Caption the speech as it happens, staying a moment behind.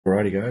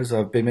Alrighty, guys.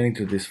 I've been meaning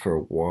to do this for a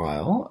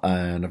while,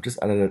 and I've just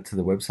added it to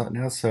the website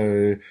now.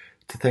 So,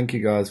 to thank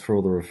you guys for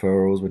all the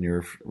referrals when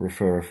you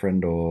refer a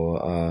friend or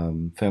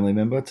family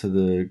member to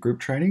the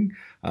group training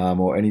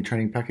or any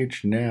training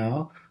package,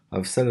 now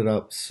I've set it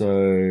up so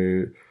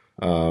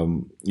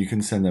you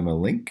can send them a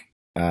link,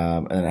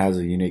 and it has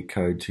a unique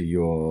code to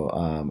your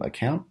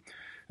account.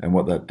 And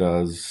what that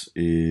does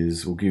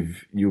is you'll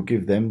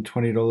give them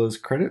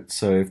 $20 credit.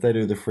 So if they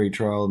do the free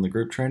trial and the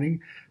group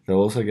training,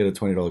 they'll also get a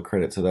 $20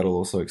 credit. So that'll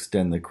also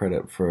extend the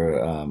credit for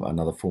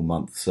another full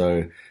month.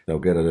 So they'll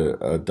get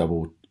a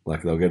double,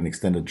 like they'll get an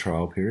extended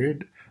trial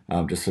period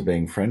just for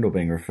being friend or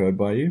being referred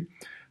by you.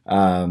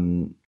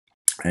 Um,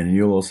 and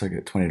you'll also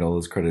get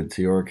 $20 credited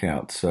to your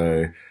account.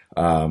 So,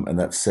 and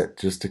that's set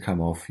just to come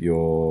off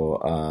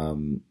your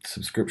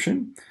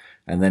subscription.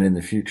 And then in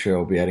the future,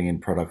 I'll be adding in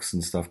products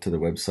and stuff to the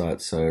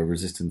website. So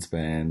resistance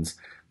bands,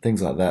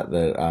 things like that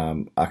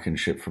that I can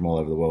ship from all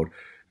over the world.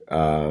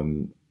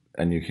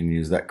 And you can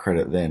use that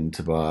credit then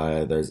to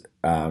buy those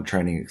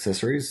training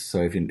accessories.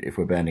 So if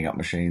we're banding up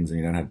machines and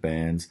you don't have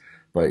bands,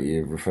 but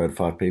you've referred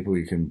 5 people,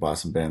 you can buy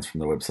some bands from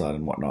the website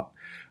and whatnot.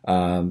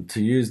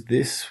 To use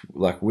this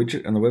like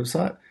widget on the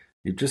website,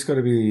 you've just got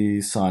to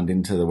be signed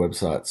into the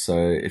website. So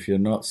if you're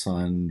not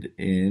signed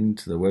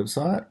into the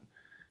website,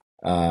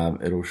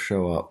 it'll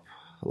show up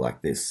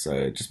like this.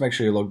 So just make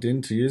sure you're logged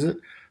in to use it.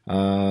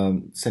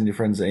 Send your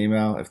friends an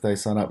email. If they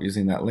sign up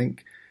using that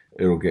link,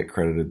 it'll get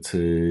credited to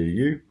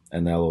you,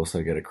 and they'll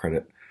also get a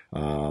credit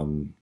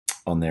on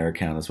their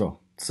account as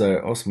well. So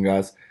awesome,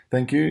 guys.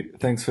 Thank you.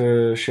 Thanks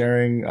for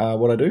sharing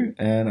what I do,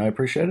 and I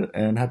appreciate it,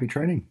 and happy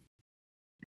training.